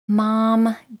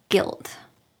Mom guilt.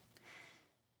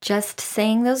 Just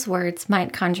saying those words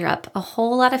might conjure up a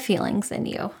whole lot of feelings in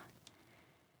you.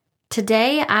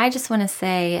 Today, I just want to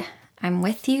say, I'm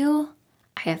with you.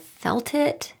 I have felt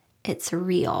it. It's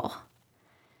real.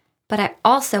 But I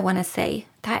also want to say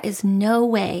that is no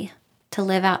way to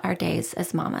live out our days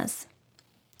as mamas.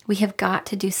 We have got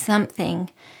to do something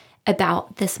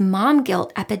about this mom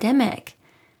guilt epidemic.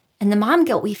 And the mom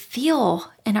guilt we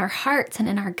feel in our hearts and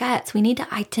in our guts, we need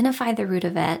to identify the root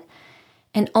of it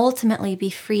and ultimately be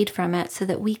freed from it so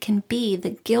that we can be the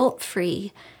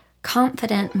guilt-free,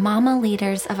 confident mama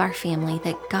leaders of our family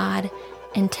that God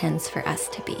intends for us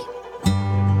to be.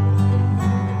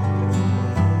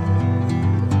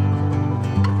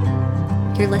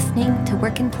 You're listening to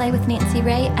Work and Play with Nancy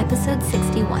Ray, episode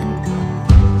 61.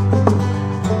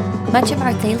 Much of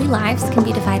our daily lives can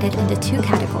be divided into two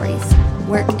categories,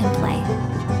 work and play.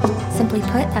 Simply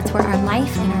put, that's where our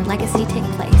life and our legacy take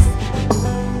place.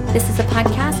 This is a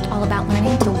podcast all about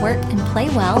learning to work and play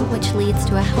well, which leads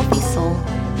to a healthy soul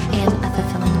and a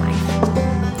fulfilling life.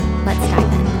 Let's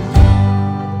dive in.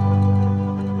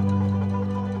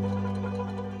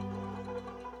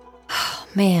 Oh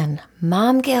man,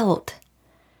 mom guilt.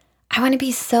 I want to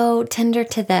be so tender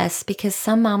to this because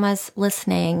some mamas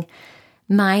listening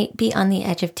might be on the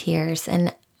edge of tears.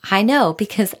 And I know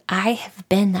because I have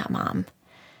been that mom.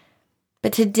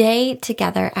 But today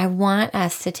together, I want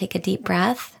us to take a deep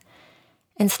breath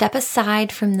and step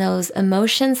aside from those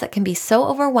emotions that can be so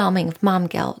overwhelming of mom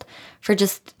guilt for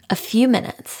just a few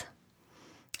minutes.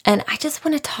 And I just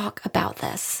want to talk about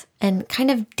this and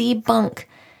kind of debunk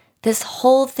this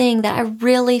whole thing that I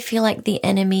really feel like the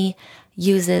enemy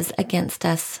uses against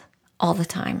us all the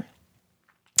time.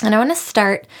 And I want to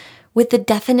start with the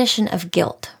definition of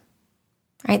guilt,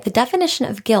 right? The definition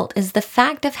of guilt is the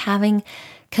fact of having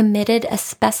committed a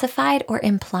specified or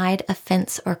implied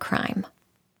offense or crime.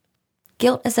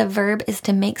 Guilt as a verb is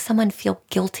to make someone feel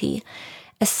guilty,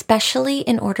 especially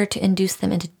in order to induce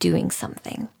them into doing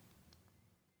something.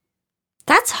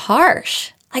 That's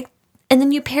harsh. And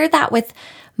then you pair that with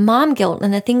mom guilt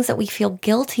and the things that we feel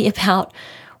guilty about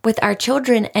with our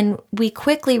children, and we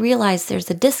quickly realize there's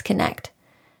a disconnect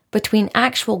between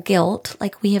actual guilt,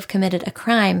 like we have committed a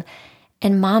crime,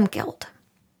 and mom guilt.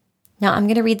 Now, I'm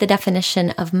going to read the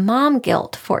definition of mom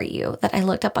guilt for you that I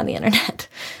looked up on the internet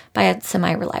by a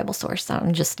semi-reliable source. So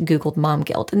I just Googled mom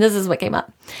guilt, and this is what came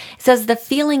up. It says, the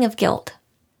feeling of guilt,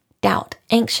 doubt,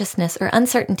 anxiousness, or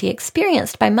uncertainty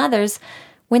experienced by mothers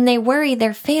when they worry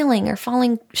they're failing or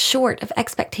falling short of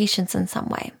expectations in some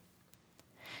way.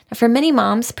 Now, for many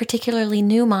moms, particularly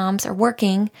new moms or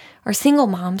working or single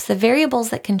moms, the variables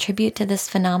that contribute to this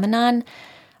phenomenon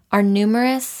are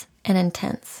numerous and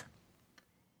intense.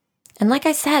 And like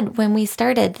I said, when we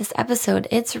started this episode,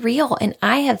 it's real and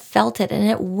I have felt it and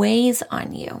it weighs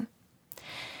on you.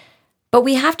 But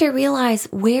we have to realize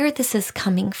where this is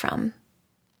coming from.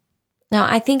 Now,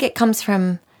 I think it comes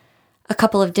from a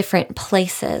couple of different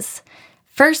places.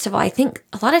 First of all, I think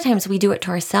a lot of times we do it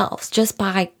to ourselves just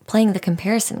by playing the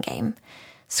comparison game.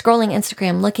 Scrolling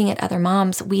Instagram, looking at other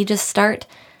moms, we just start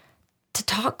to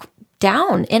talk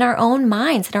down in our own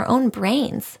minds, in our own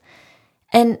brains.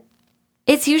 And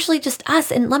it's usually just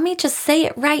us. And let me just say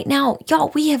it right now.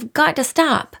 Y'all, we have got to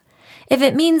stop. If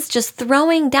it means just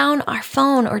throwing down our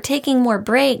phone or taking more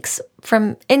breaks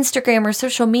from Instagram or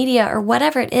social media or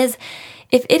whatever it is,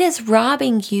 if it is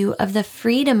robbing you of the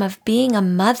freedom of being a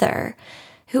mother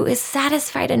who is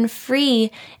satisfied and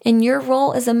free in your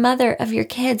role as a mother of your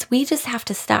kids, we just have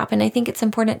to stop. And I think it's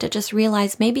important to just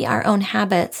realize maybe our own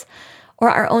habits or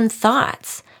our own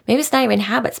thoughts. Maybe it's not even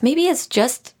habits. Maybe it's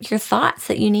just your thoughts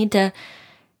that you need to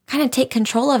kind of take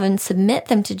control of and submit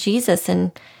them to Jesus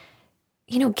and,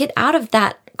 get out of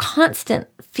that constant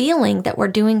feeling that we're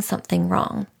doing something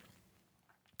wrong.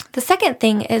 The second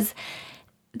thing is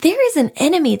there is an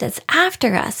enemy that's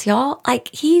after us, y'all.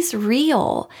 He's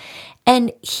real.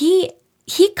 And he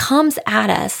comes at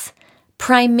us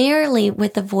primarily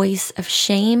with the voice of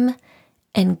shame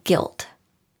and guilt.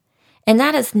 And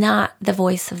that is not the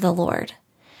voice of the Lord.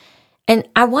 And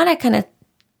I want to kind of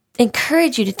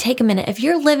encourage you to take a minute. If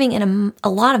you're living in a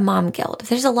lot of mom guilt, if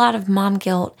there's a lot of mom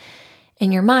guilt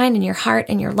in your mind, in your heart,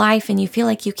 in your life, and you feel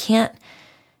like you can't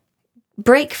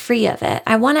break free of it,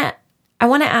 I want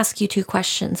to ask you two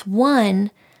questions. One,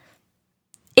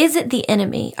 is it the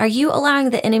enemy? Are you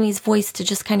allowing the enemy's voice to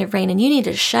just kind of reign? And you need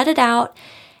to shut it out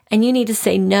and you need to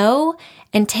say no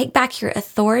and take back your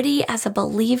authority as a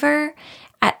believer,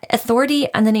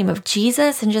 authority on the name of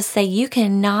Jesus, and just say, you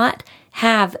cannot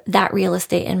have that real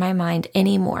estate in my mind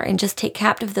anymore, and just take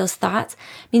captive those thoughts.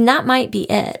 That might be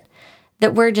it,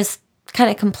 that we're just kind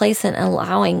of complacent and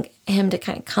allowing him to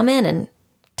kind of come in and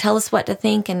tell us what to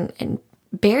think and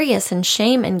bury us in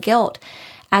shame and guilt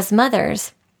as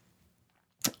mothers.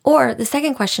 Or the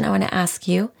second question I want to ask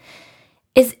you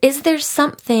is there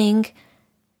something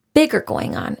bigger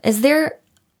going on? Is there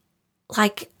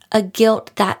like a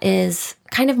guilt that is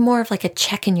kind of more of like a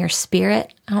check in your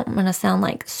spirit? I don't want to sound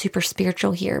like super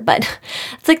spiritual here, but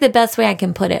it's like the best way I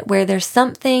can put it, where there's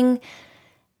something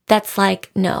that's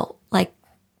like, no, like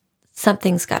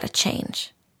something's got to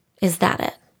change. Is that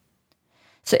it?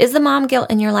 So is the mom guilt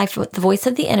in your life the voice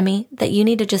of the enemy that you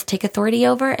need to just take authority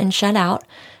over and shut out?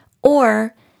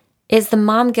 Or is the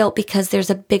mom guilt because there's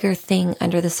a bigger thing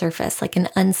under the surface, like an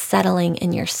unsettling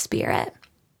in your spirit?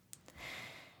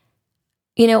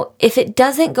 You know, if it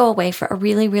doesn't go away for a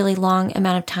really, really long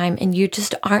amount of time and you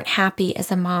just aren't happy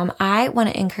as a mom, I want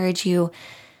to encourage you,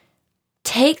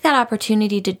 take that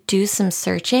opportunity to do some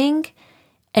searching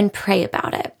and pray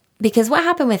about it. Because what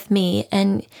happened with me,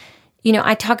 and you know,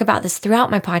 I talk about this throughout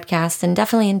my podcast and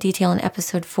definitely in detail in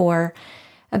episode 4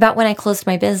 about when I closed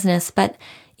my business. But,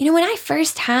 you know, when I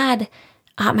first had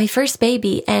my first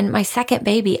baby and my second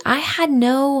baby, I had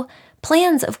no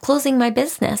plans of closing my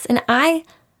business. And I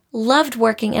loved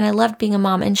working and I loved being a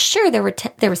mom. And sure, there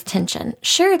was tension.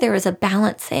 Sure, there was a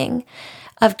balancing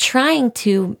of trying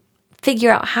to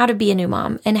figure out how to be a new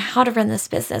mom and how to run this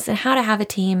business and how to have a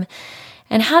team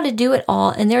and how to do it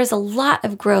all. And there's a lot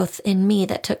of growth in me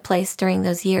that took place during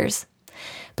those years.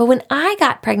 But when I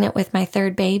got pregnant with my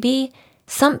third baby,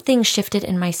 something shifted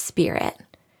in my spirit.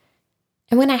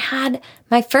 And when I had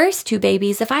my first 2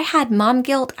 babies, if I had mom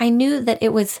guilt, I knew that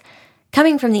it was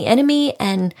coming from the enemy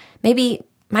and maybe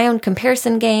my own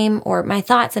comparison game or my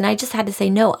thoughts. And I just had to say,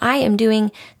 no, I am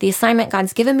doing the assignment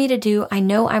God's given me to do. I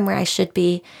know I'm where I should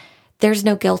be. There's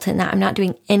no guilt in that. I'm not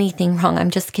doing anything wrong.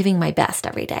 I'm just giving my best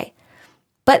every day.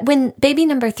 But when baby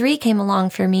number 3 came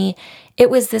along for me, it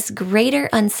was this greater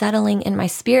unsettling in my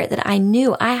spirit that I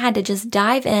knew I had to just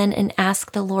dive in and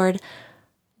ask the Lord,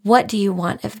 what do you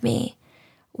want of me?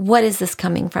 What is this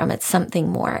coming from? It's something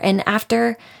more. And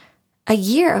after a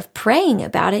year of praying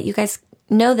about it, you guys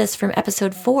know this from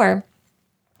episode 4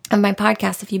 of my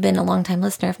podcast, if you've been a long time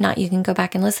listener. If not, you can go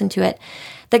back and listen to it,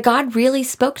 that God really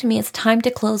spoke to me. It's time to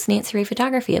close Nancy Ray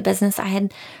Photography, a business I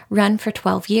had run for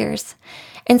 12 years.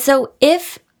 And so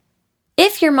if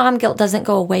your mom guilt doesn't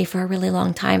go away for a really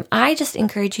long time, I just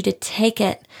encourage you to take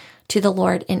it to the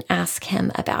Lord and ask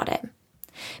Him about it.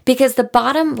 Because the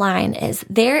bottom line is,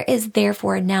 there is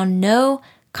therefore now no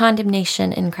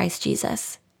condemnation in Christ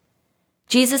Jesus.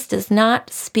 Jesus does not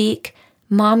speak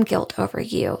mom guilt over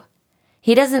you.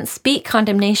 He doesn't speak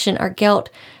condemnation or guilt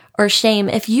or shame.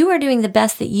 If you are doing the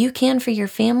best that you can for your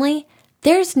family,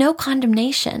 there's no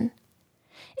condemnation.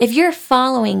 If you're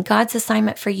following God's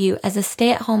assignment for you as a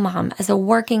stay-at-home mom, as a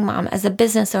working mom, as a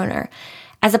business owner,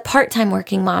 as a part-time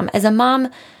working mom, as a mom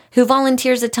who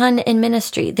volunteers a ton in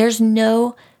ministry, there's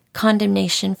no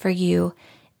condemnation for you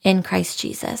in Christ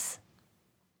Jesus.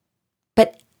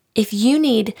 But if you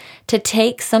need to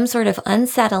take some sort of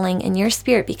unsettling in your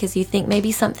spirit because you think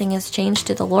maybe something has changed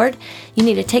to the Lord, you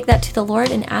need to take that to the Lord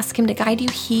and ask Him to guide you.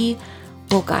 He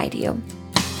will guide you.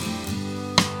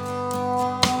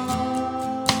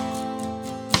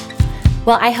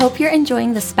 Well, I hope you're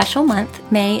enjoying the special month,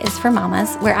 May is for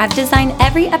Mamas, where I've designed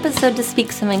every episode to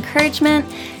speak some encouragement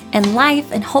and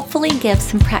life and hopefully give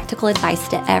some practical advice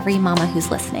to every mama who's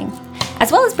listening,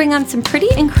 as well as bring on some pretty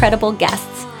incredible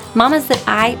guests, mamas that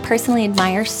I personally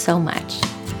admire so much.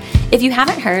 If you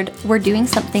haven't heard, we're doing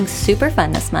something super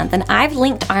fun this month, and I've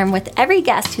linked arm with every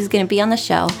guest who's going to be on the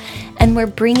show, and we're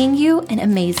bringing you an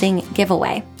amazing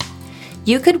giveaway.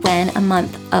 You could win a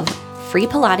month of free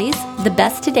Pilates, the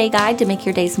Best Today guide to make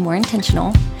your days more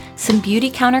intentional, some beauty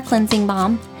counter cleansing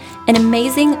balm, an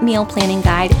amazing meal planning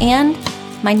guide, and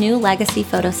my new Legacy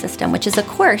Photo System, which is a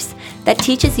course that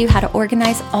teaches you how to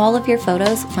organize all of your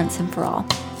photos once and for all.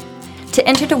 To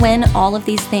enter to win all of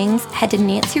these things, head to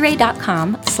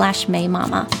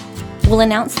nancyray.com/maymama. We'll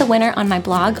announce the winner on my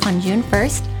blog on June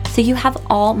 1st, so you have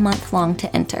all month long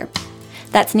to enter.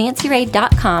 That's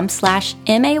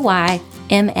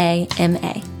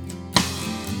nancyray.com/maymama.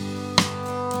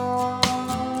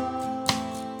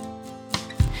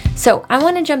 So I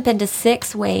want to jump into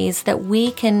 6 ways that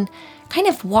we can kind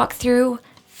of walk through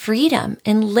freedom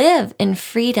and live in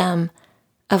freedom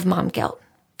of mom guilt,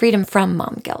 freedom from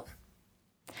mom guilt.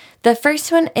 The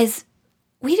first one is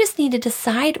we just need to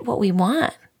decide what we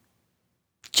want.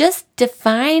 Just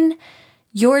define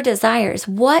your desires.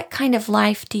 What kind of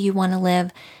life do you want to live,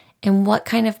 and what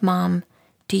kind of mom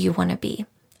do you want to be?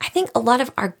 I think a lot of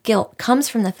our guilt comes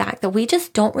from the fact that we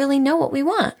just don't really know what we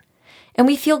want. And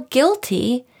we feel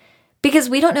guilty Because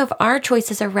we don't know if our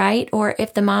choices are right, or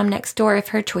if the mom next door, if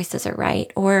her choices are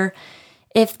right, or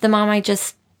if the mom I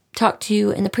just talked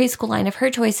to in the preschool line, if her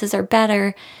choices are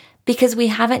better, because we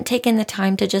haven't taken the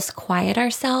time to just quiet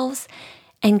ourselves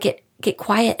and get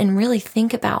quiet and really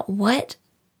think about what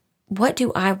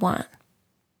do I want?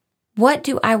 What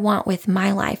do I want with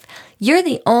my life? You're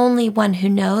the only one who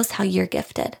knows how you're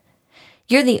gifted.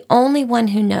 You're the only one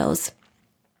who knows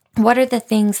what are the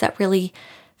things that really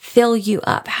fill you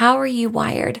up. How are you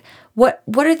wired? What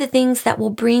are the things that will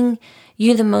bring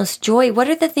you the most joy? What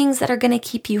are the things that are going to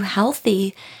keep you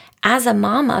healthy as a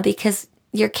mama? Because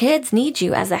your kids need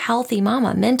you as a healthy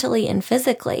mama, mentally and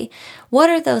physically. What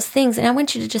are those things? And I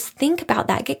want you to just think about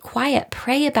that. Get quiet.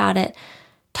 Pray about it.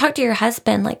 Talk to your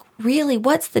husband. Like, really,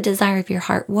 what's the desire of your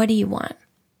heart? What do you want?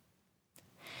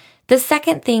 The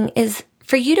second thing is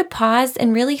for you to pause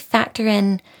and really factor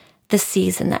in the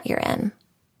season that you're in.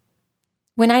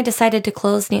 When I decided to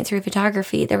close Nancy Ray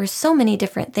Photography, there were so many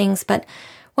different things, but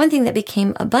one thing that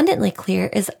became abundantly clear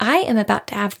is I am about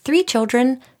to have 3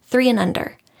 children, 3 and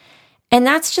under. And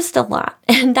that's just a lot.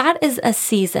 And that is a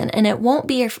season, and it won't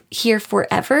be here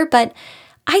forever, but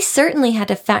I certainly had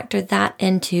to factor that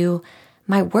into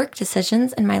my work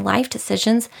decisions and my life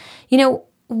decisions. You know,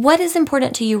 what is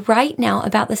important to you right now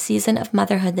about the season of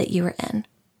motherhood that you are in?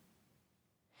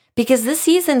 Because this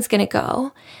season's going to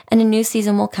go and a new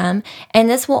season will come, and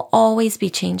this will always be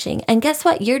changing. And guess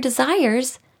what? Your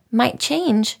desires might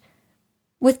change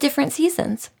with different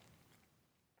seasons.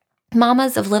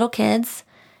 Mamas of little kids,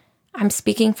 I'm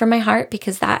speaking from my heart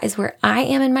because that is where I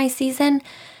am in my season,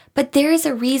 but there is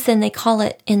a reason they call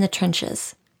it in the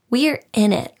trenches. We are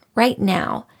in it right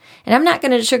now. And I'm not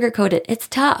going to sugarcoat it. It's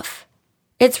tough.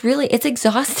 It's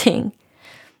exhausting.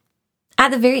 At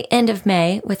the very end of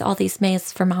May, with all these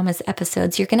Mays for Mamas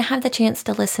episodes, you're going to have the chance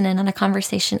to listen in on a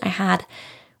conversation I had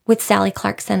with Sally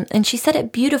Clarkson. And she said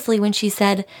it beautifully when she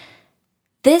said,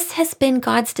 "This has been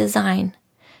God's design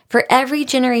for every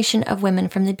generation of women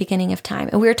from the beginning of time."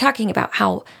 And we were talking about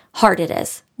how hard it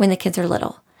is when the kids are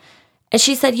little. And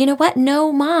she said, you know what?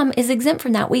 No mom is exempt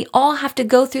from that. We all have to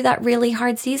go through that really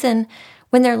hard season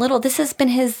when they're little. This has been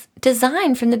his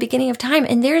design from the beginning of time.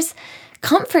 And there's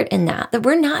comfort in that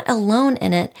we're not alone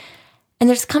in it. And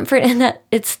there's comfort in that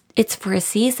it's for a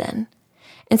season.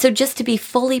 And so just to be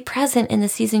fully present in the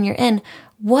season you're in,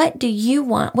 what do you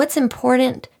want? What's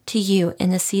important to you in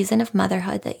the season of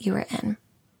motherhood that you are in?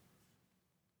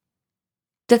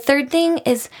 The third thing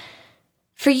is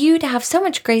for you to have so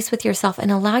much grace with yourself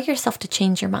and allow yourself to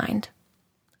change your mind.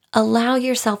 Allow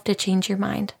yourself to change your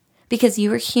mind because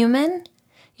you are human.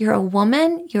 You're a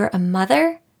woman. You're a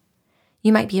mother.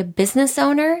 You might be a business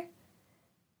owner.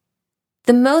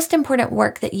 The most important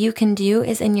work that you can do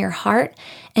is in your heart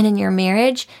and in your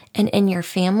marriage and in your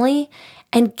family,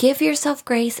 and give yourself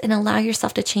grace and allow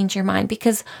yourself to change your mind,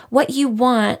 because what you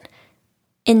want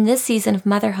in this season of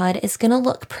motherhood is going to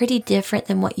look pretty different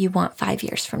than what you want 5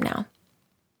 years from now.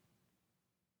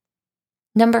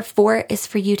 Number 4 is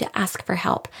for you to ask for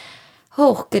help.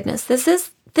 Oh goodness, this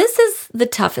is the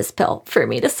toughest pill for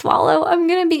me to swallow. I'm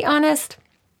going to be honest.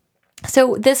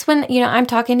 So this one, I'm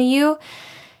talking to you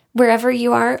wherever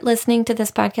you are listening to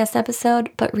this podcast episode,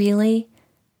 but really,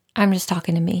 I'm just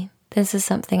talking to me. This is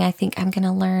something I think I'm going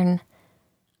to learn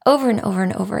over and over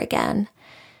and over again.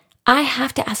 I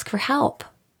have to ask for help.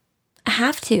 I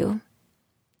have to.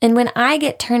 And when I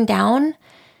get turned down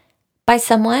by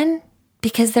someone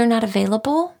because they're not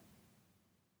available,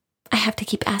 I have to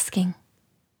keep asking.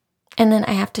 And then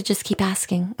I have to just keep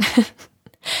asking.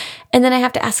 And then I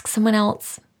have to ask someone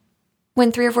else.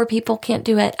 When 3 or 4 people can't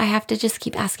do it, I have to just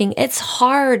keep asking. It's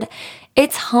hard.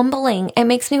 It's humbling. It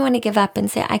makes me want to give up and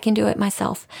say, I can do it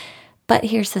myself. But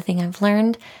here's the thing I've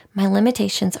learned. My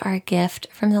limitations are a gift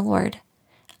from the Lord.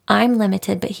 I'm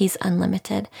limited, but He's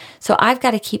unlimited. So I've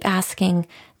got to keep asking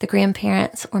the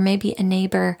grandparents or maybe a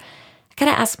neighbor. I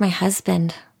got to ask my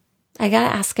husband. I got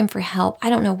to ask him for help. I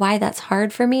don't know why that's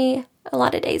hard for me a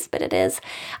lot of days, but it is.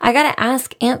 I got to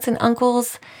ask aunts and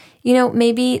uncles.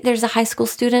 Maybe there's a high school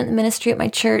student in ministry at my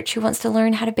church who wants to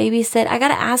learn how to babysit. I got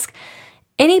to ask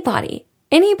anybody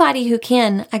who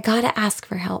can. I got to ask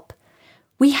for help.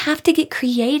 We have to get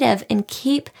creative and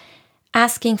keep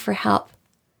asking for help.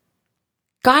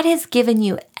 God has given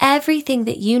you everything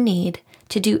that you need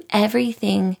to do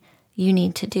everything you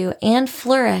need to do and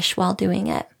flourish while doing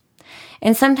it.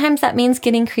 And sometimes that means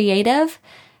getting creative.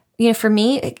 For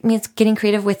me, it means getting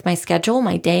creative with my schedule,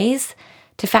 my days,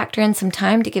 to factor in some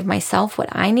time to give myself what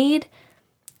I need.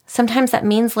 Sometimes that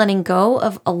means letting go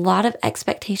of a lot of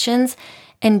expectations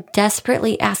and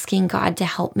desperately asking God to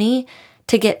help me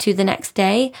to get to the next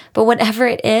day. But whatever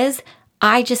it is,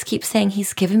 I just keep saying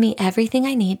He's given me everything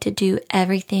I need to do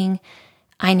everything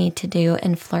I need to do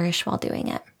and flourish while doing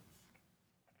it.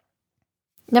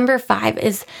 Number 5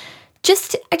 is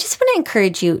I just want to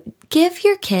encourage you, give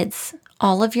your kids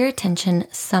all of your attention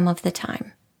some of the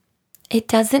time. It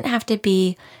doesn't have to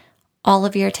be all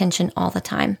of your attention all the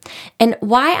time. And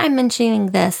why I'm mentioning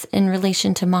this in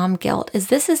relation to mom guilt is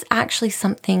this is actually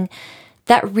something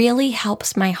that really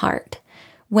helps my heart.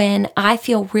 When I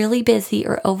feel really busy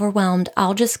or overwhelmed,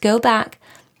 I'll just go back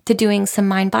to doing some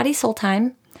mind, body, soul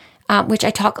time, which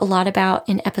I talk a lot about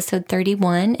in episode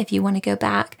 31. If you want to go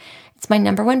back, it's my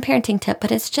number one parenting tip,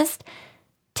 but it's just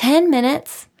 10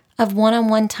 minutes of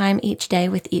one-on-one time each day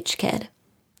with each kid.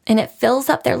 And it fills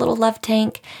up their little love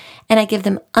tank, and I give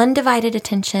them undivided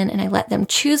attention, and I let them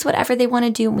choose whatever they want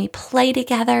to do, and we play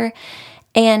together.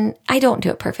 And I don't do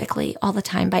it perfectly all the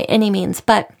time by any means,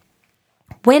 but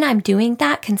when I'm doing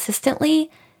that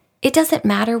consistently, it doesn't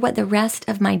matter what the rest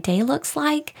of my day looks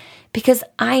like, because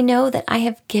I know that I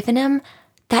have given them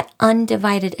that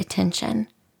undivided attention.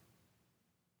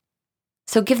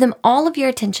 So give them all of your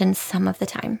attention some of the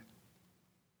time.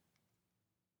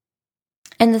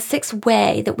 And the 6th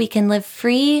way that we can live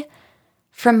free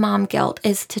from mom guilt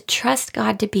is to trust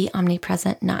God to be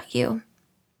omnipresent, not you.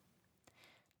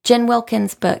 Jen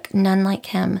Wilkins' book, None Like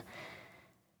Him.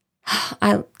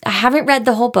 I haven't read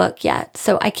the whole book yet,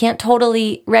 so I can't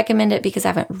totally recommend it because I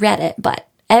haven't read it, but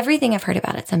everything I've heard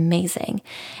about it's amazing.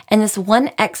 And this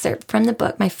one excerpt from the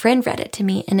book, my friend read it to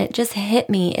me, and it just hit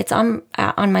me. It's on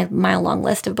my mile-long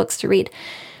list of books to read.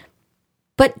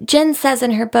 But Jen says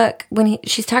in her book, when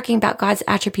she's talking about God's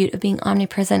attribute of being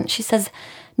omnipresent, she says,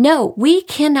 no, we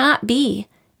cannot be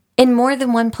in more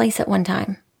than one place at one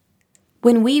time.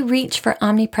 When we reach for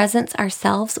omnipresence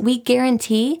ourselves, we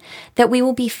guarantee that we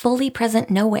will be fully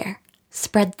present nowhere,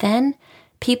 spread thin,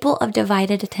 people of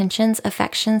divided attentions,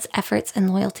 affections, efforts,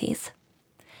 and loyalties.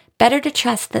 Better to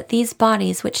trust that these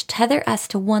bodies which tether us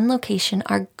to one location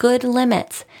are good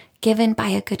limits given by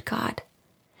a good God.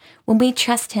 When we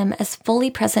trust Him as fully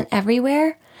present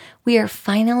everywhere, we are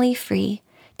finally free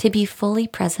to be fully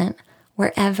present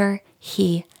wherever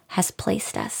He has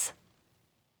placed us.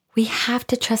 We have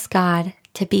to trust God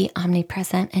to be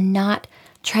omnipresent and not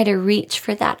try to reach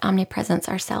for that omnipresence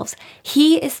ourselves.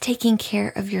 He is taking care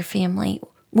of your family.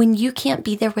 When you can't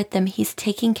be there with them, He's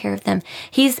taking care of them.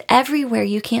 He's everywhere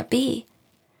you can't be.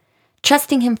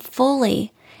 Trusting Him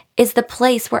fully is the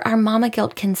place where our mama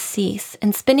guilt can cease,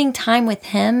 and spending time with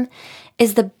Him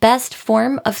is the best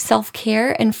form of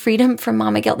self-care and freedom from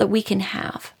mama guilt that we can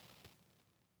have.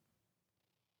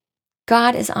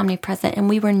 God is omnipresent, and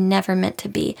we were never meant to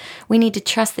be. We need to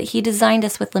trust that He designed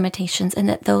us with limitations and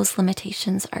that those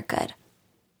limitations are good.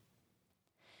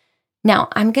 Now,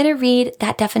 I'm going to read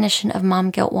that definition of mom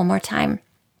guilt one more time,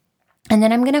 and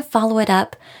then I'm going to follow it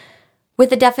up with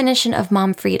the definition of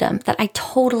mom freedom that I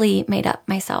totally made up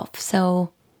myself.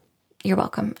 So you're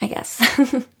welcome, I guess.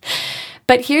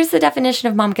 But here's the definition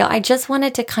of mom guilt. I just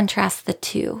wanted to contrast the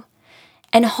two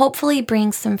and hopefully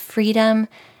bring some freedom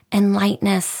and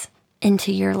lightness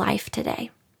into your life today.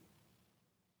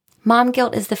 Mom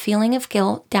guilt is the feeling of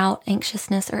guilt, doubt,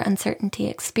 anxiousness, or uncertainty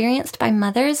experienced by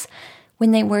mothers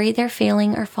when they worry they're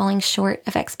failing or falling short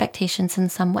of expectations in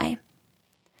some way.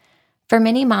 For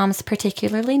many moms,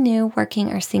 particularly new,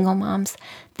 working, or single moms,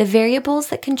 the variables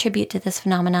that contribute to this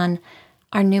phenomenon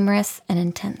are numerous and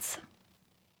intense.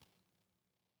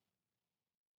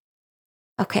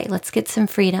 Okay, let's get some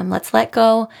freedom. Let's let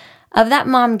go of that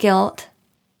mom guilt.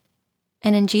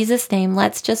 And in Jesus' name,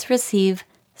 let's just receive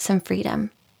some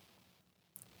freedom.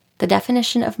 The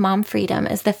definition of mom freedom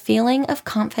is the feeling of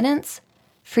confidence,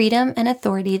 freedom, and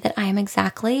authority that I am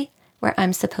exactly where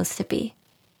I'm supposed to be.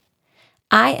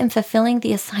 I am fulfilling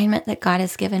the assignment that God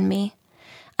has given me.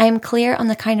 I am clear on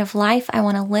the kind of life I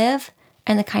want to live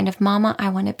and the kind of mama I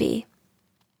want to be.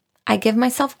 I give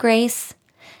myself grace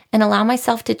and allow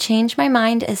myself to change my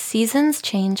mind as seasons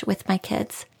change with my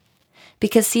kids.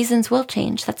 Because seasons will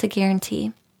change, that's a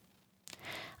guarantee.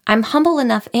 I'm humble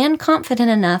enough and confident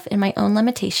enough in my own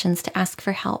limitations to ask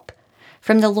for help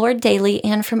from the Lord daily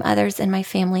and from others in my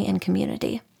family and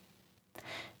community.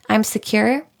 I'm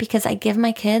secure because I give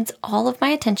my kids all of my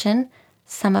attention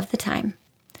some of the time,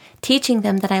 teaching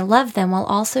them that I love them while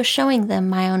also showing them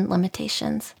my own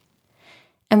limitations.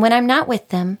 And when I'm not with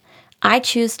them, I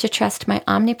choose to trust my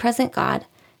omnipresent God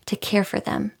to care for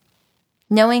them,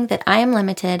 knowing that I am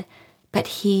limited, but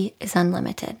He is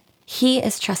unlimited. He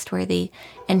is trustworthy,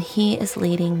 and He is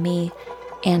leading me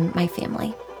and my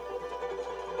family.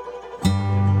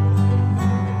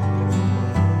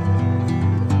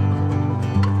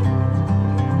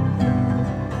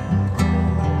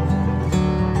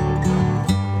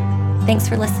 Thanks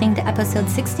for listening to episode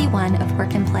 61 of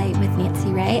Work and Play with Nancy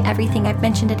Ray. Everything I've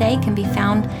mentioned today can be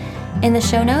found in the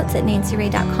show notes at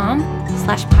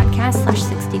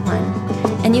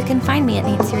nancyray.com/podcast/61. And you can find me at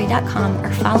nancyray.com or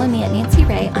follow me at Nancy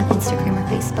Ray on Instagram or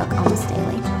Facebook almost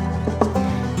daily.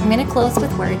 I'm going to close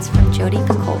with words from Jodi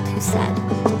Picoult, who said,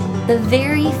 "The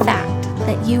very fact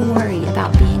that you worry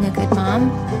about being a good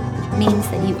mom means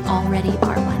that you already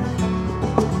are one."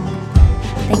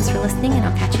 Thanks for listening, and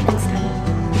I'll catch you next time.